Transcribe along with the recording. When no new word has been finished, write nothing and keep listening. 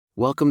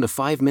Welcome to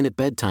 5-Minute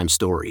Bedtime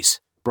Stories,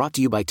 brought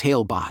to you by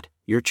Talebot,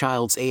 your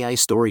child's AI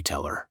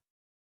storyteller.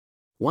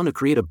 Want to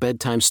create a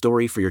bedtime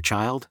story for your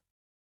child?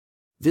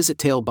 Visit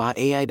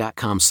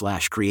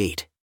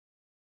talebotai.com/create.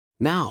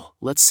 Now,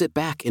 let's sit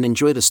back and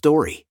enjoy the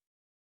story.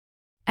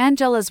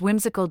 Angela's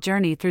whimsical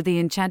journey through the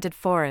enchanted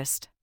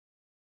forest.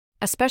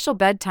 A special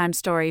bedtime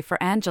story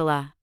for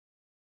Angela.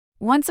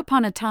 Once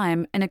upon a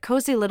time, in a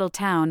cozy little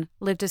town,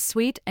 lived a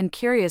sweet and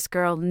curious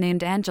girl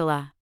named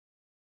Angela.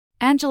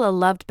 Angela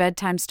loved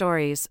bedtime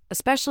stories,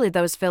 especially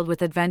those filled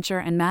with adventure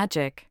and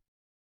magic.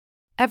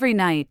 Every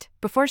night,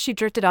 before she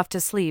drifted off to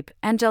sleep,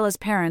 Angela's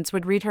parents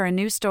would read her a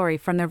new story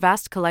from their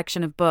vast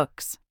collection of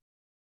books.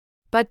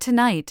 But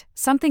tonight,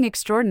 something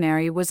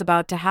extraordinary was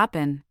about to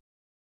happen.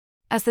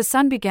 As the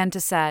sun began to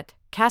set,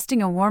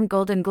 casting a warm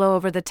golden glow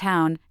over the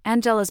town,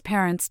 Angela's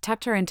parents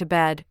tucked her into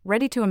bed,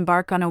 ready to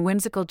embark on a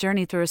whimsical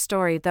journey through a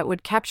story that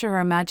would capture her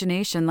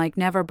imagination like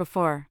never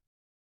before.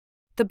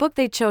 The book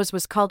they chose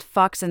was called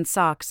Fox and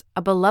Socks,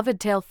 a beloved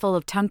tale full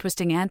of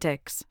tongue-twisting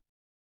antics.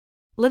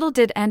 Little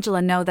did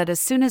Angela know that as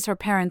soon as her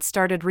parents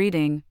started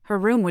reading, her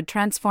room would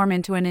transform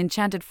into an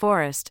enchanted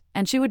forest,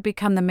 and she would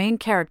become the main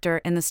character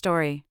in the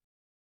story.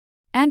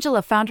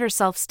 Angela found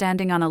herself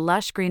standing on a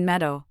lush green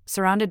meadow,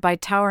 surrounded by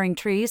towering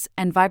trees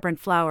and vibrant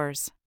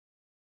flowers.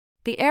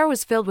 The air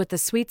was filled with the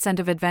sweet scent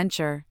of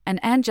adventure, and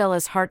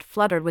Angela's heart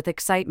fluttered with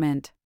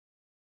excitement.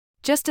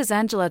 Just as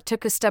Angela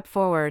took a step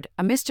forward,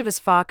 a mischievous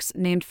fox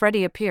named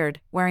Freddie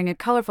appeared, wearing a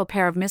colorful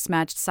pair of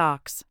mismatched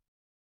socks.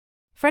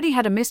 Freddie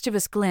had a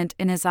mischievous glint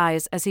in his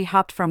eyes as he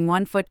hopped from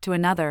one foot to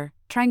another,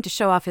 trying to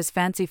show off his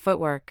fancy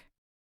footwork.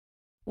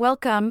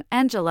 "Welcome,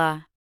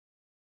 Angela,"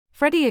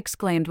 Freddie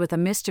exclaimed with a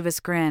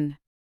mischievous grin.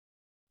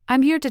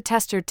 "I'm here to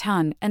test your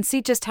tongue and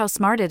see just how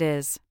smart it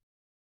is.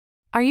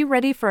 Are you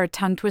ready for a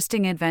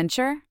tongue-twisting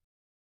adventure?"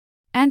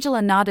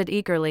 Angela nodded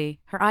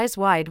eagerly, her eyes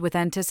wide with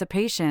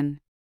anticipation.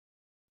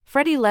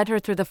 Freddie led her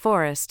through the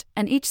forest,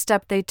 and each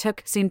step they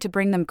took seemed to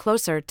bring them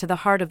closer to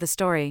the heart of the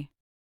story.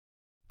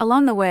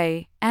 Along the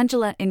way,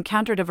 Angela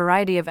encountered a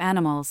variety of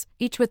animals,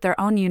 each with their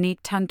own unique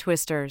tongue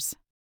twisters.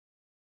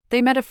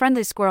 They met a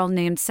friendly squirrel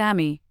named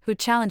Sammy, who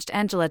challenged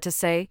Angela to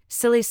say,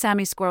 "Silly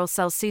Sammy Squirrel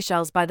sells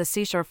seashells by the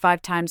seashore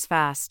 5 times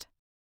fast."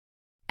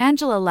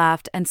 Angela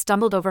laughed and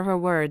stumbled over her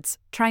words,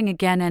 trying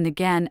again and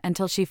again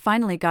until she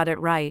finally got it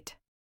right.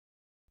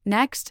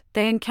 Next,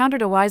 they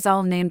encountered a wise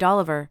owl named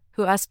Oliver,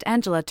 who asked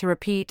Angela to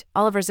repeat.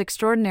 Oliver's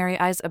extraordinary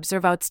eyes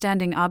observe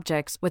outstanding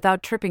objects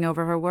without tripping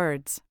over her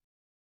words.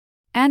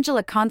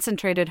 Angela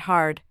concentrated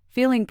hard,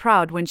 feeling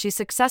proud when she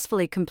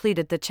successfully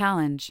completed the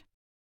challenge.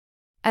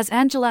 As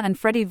Angela and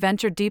Freddie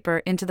ventured deeper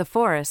into the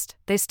forest,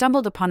 they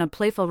stumbled upon a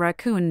playful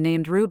raccoon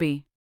named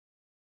Ruby.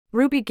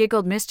 Ruby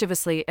giggled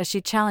mischievously as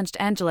she challenged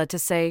Angela to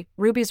say,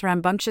 "Ruby's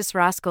rambunctious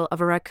rascal of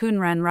a raccoon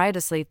ran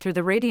riotously through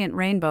the radiant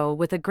rainbow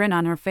with a grin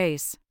on her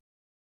face."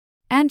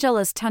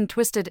 Angela's tongue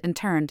twisted and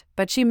turned,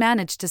 but she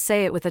managed to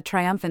say it with a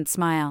triumphant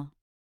smile.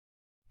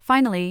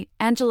 Finally,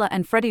 Angela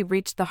and Freddie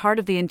reached the heart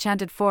of the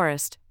enchanted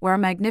forest, where a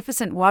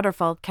magnificent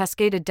waterfall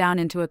cascaded down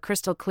into a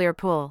crystal-clear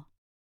pool.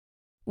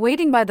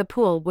 Waiting by the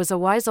pool was a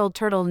wise old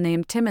turtle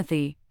named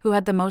Timothy, who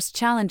had the most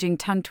challenging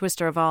tongue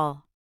twister of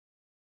all.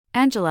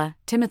 "Angela,"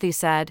 Timothy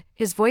said,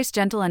 his voice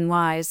gentle and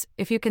wise,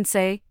 "if you can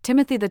say,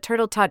 'Timothy the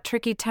turtle taught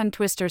tricky tongue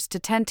twisters to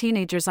 10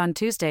 teenagers on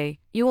Tuesday,'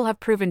 you will have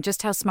proven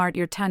just how smart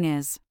your tongue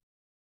is."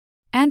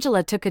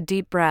 Angela took a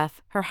deep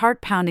breath, her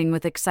heart pounding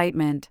with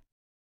excitement.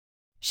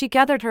 She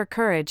gathered her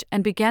courage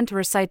and began to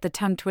recite the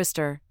tongue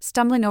twister,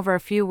 stumbling over a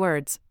few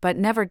words, but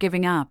never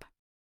giving up.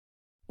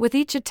 With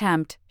each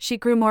attempt, she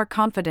grew more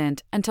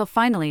confident until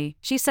finally,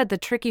 she said the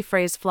tricky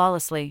phrase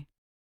flawlessly.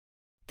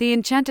 The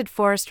enchanted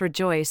forest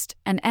rejoiced,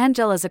 and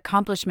Angela's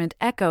accomplishment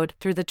echoed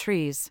through the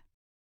trees.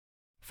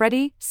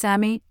 Freddie,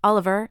 Sammy,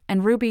 Oliver,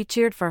 and Ruby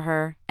cheered for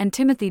her, and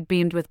Timothy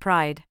beamed with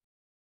pride.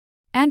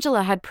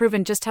 Angela had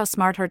proven just how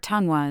smart her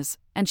tongue was,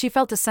 and she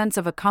felt a sense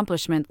of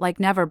accomplishment like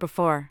never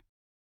before.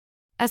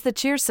 As the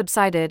cheers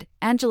subsided,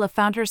 Angela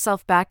found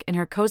herself back in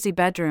her cozy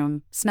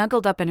bedroom,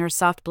 snuggled up in her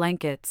soft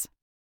blankets.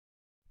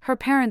 Her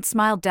parents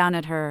smiled down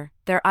at her,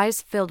 their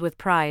eyes filled with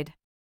pride.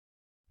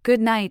 "Good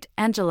night,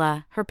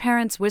 Angela," her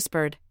parents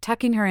whispered,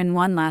 tucking her in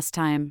one last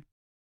time.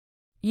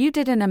 "You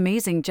did an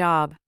amazing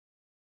job.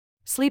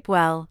 Sleep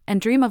well, and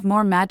dream of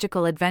more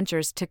magical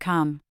adventures to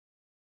come."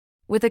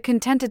 With a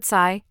contented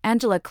sigh,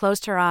 Angela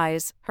closed her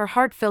eyes, her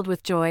heart filled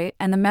with joy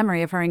and the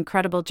memory of her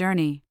incredible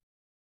journey.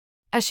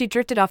 As she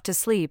drifted off to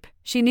sleep,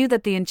 she knew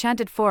that the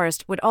enchanted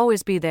forest would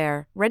always be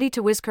there, ready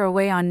to whisk her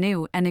away on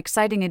new and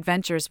exciting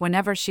adventures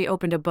whenever she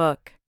opened a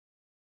book.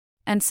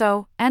 And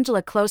so,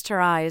 Angela closed her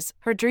eyes,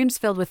 her dreams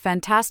filled with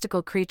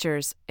fantastical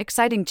creatures,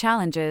 exciting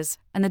challenges,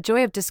 and the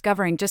joy of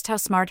discovering just how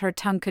smart her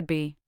tongue could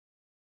be.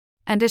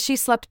 And as she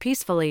slept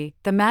peacefully,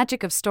 the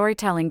magic of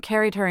storytelling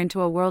carried her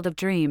into a world of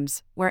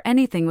dreams, where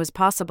anything was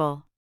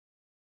possible.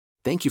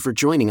 Thank you for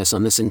joining us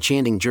on this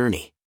enchanting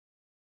journey.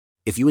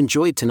 If you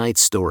enjoyed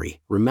tonight's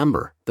story,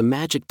 remember, the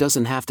magic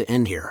doesn't have to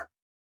end here.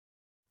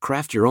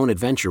 Craft your own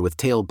adventure with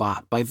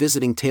Talebot by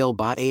visiting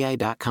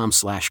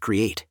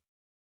talebotai.com/create.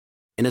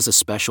 And as a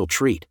special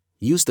treat,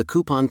 Use the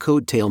coupon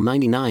code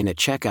TALE99 at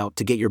checkout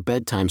to get your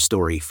bedtime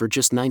story for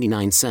just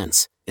 99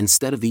 cents,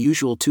 instead of the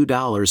usual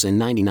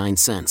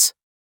 $2.99.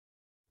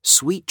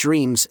 Sweet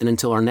dreams, and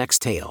until our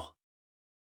next tale.